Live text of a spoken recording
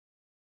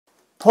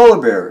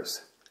polar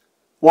bears,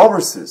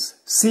 walruses,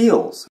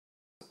 seals,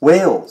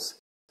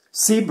 whales,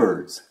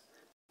 seabirds,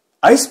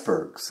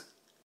 icebergs.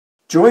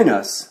 Join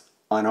us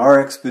on our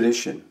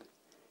expedition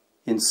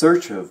in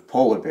search of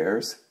polar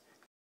bears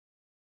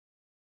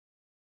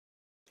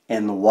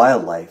and the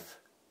wildlife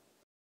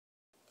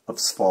of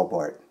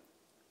Svalbard.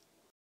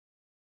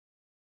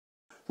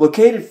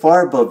 Located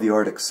far above the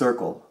Arctic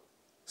Circle,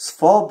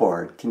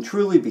 Svalbard can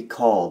truly be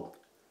called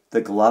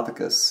the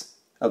Galapagos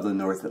of the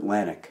North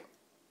Atlantic.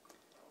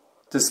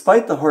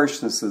 Despite the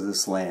harshness of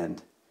this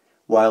land,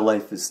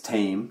 wildlife is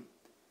tame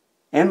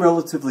and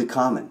relatively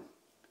common.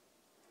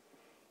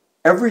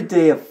 Every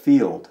day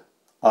afield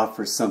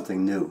offers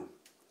something new,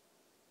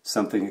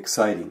 something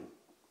exciting.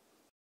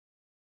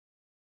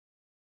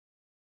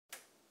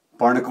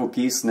 Barnacle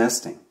geese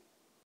nesting,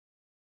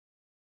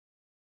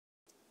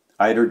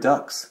 eider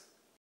ducks,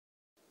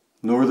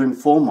 northern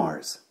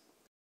fulmars.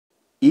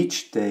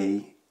 Each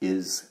day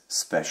is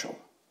special.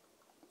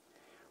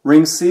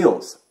 Ring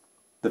seals,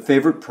 the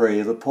favorite prey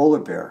of the polar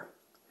bear.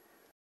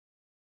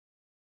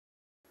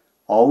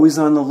 Always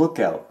on the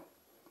lookout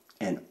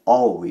and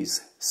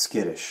always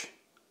skittish.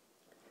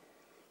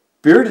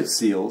 Bearded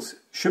seals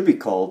should be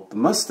called the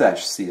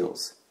mustache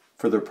seals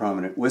for their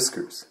prominent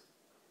whiskers.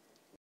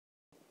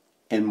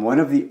 And one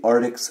of the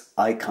Arctic's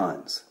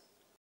icons,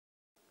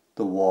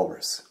 the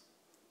walrus.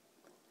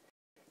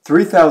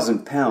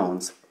 3,000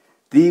 pounds,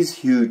 these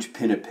huge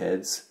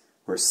pinnipeds,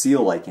 or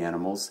seal-like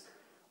animals,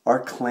 are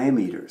clam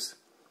eaters,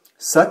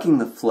 sucking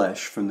the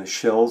flesh from the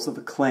shells of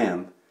a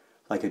clam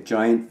like a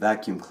giant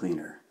vacuum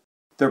cleaner.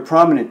 Their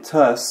prominent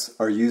tusks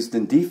are used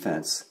in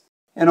defense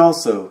and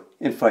also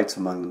in fights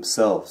among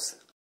themselves.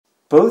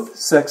 Both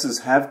sexes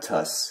have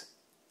tusks,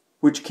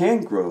 which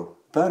can grow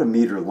about 1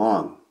 meter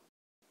long.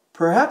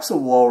 Perhaps a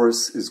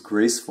walrus is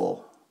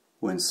graceful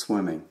when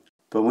swimming,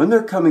 but when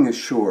they're coming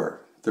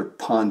ashore, they're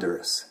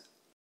ponderous.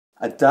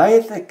 A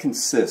diet that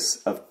consists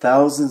of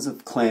thousands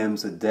of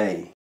clams a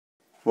day.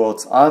 Well,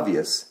 it's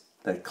obvious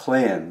that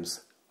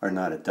clams are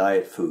not a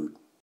diet food.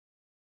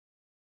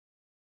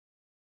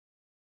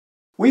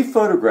 We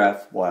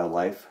photograph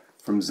wildlife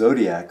from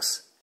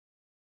zodiacs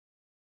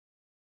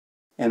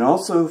and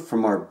also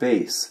from our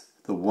base,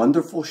 the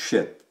wonderful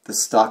ship, the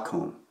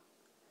Stockholm.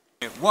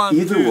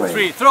 Either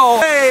way,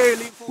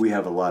 we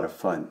have a lot of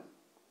fun.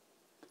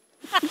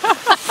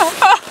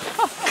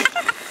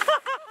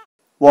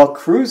 While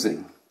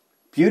cruising,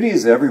 beauty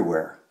is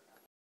everywhere,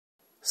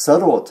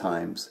 subtle at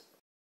times,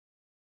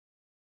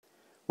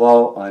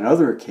 while on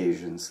other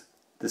occasions,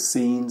 the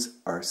scenes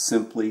are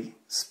simply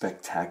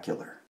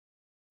spectacular.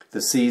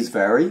 The seas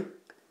vary,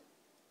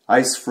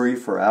 ice-free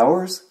for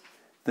hours,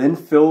 then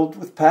filled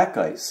with pack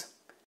ice,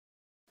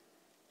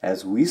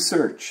 as we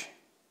search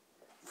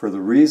for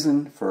the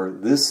reason for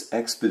this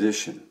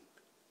expedition.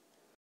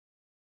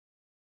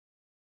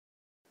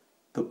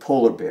 The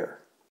polar bear,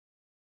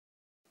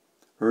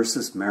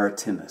 Ursus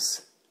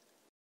maritimus,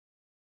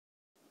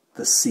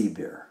 the sea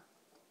bear.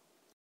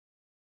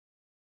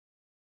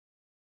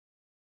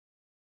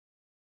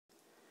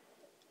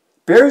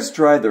 Bears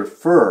dry their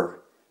fur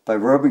by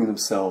rubbing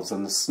themselves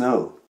on the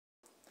snow.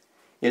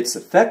 It's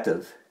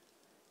effective,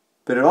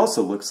 but it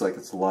also looks like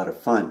it's a lot of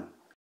fun.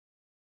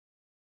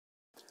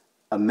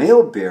 A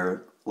male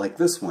bear, like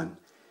this one,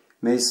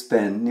 may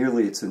spend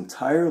nearly its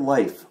entire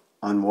life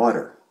on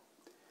water.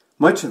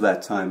 Much of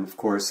that time, of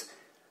course,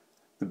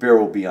 the bear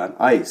will be on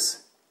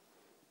ice,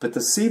 but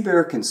the sea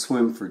bear can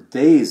swim for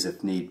days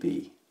if need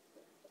be,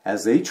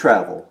 as they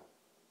travel,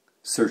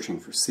 searching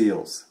for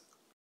seals.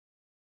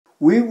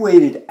 We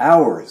waited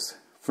hours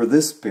for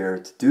this bear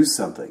to do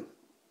something.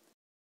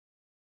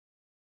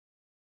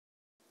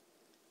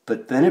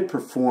 But then it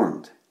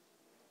performed,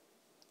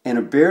 and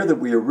a bear that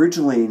we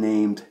originally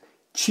named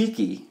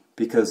Cheeky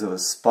because of a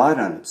spot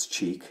on its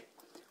cheek,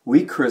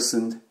 we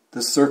christened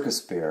the circus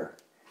bear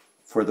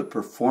for the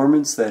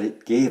performance that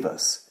it gave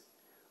us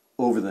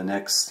over the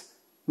next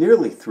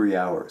nearly 3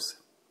 hours.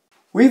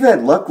 We've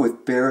had luck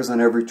with bears on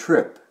every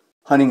trip,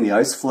 hunting the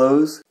ice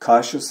floes,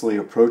 cautiously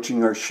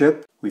approaching our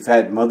ship. We've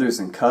had mothers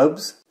and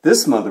cubs.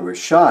 This mother was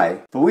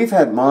shy, but we've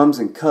had moms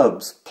and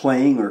cubs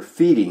playing or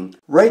feeding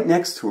right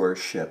next to our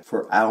ship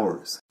for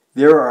hours.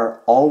 There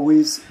are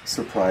always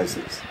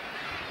surprises.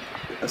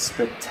 A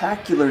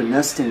spectacular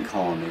nesting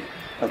colony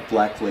of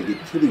black-legged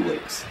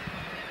kittiwakes.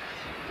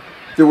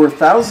 There were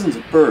thousands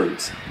of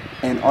birds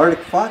and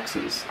Arctic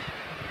foxes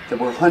that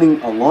were hunting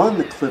along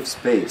the cliff's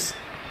base,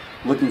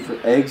 looking for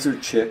eggs or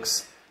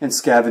chicks and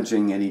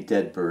scavenging any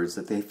dead birds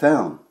that they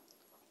found.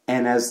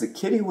 And as the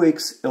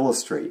kittiwakes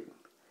illustrate,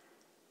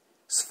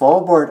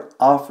 Svalbard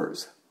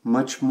offers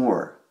much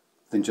more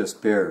than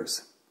just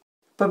bears.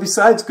 But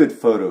besides good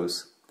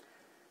photos,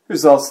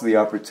 there's also the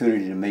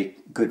opportunity to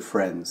make good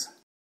friends.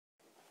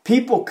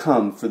 People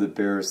come for the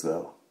bears,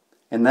 though,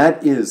 and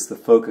that is the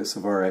focus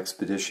of our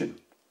expedition.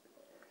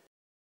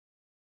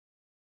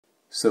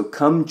 So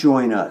come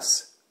join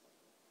us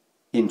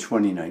in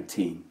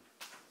 2019.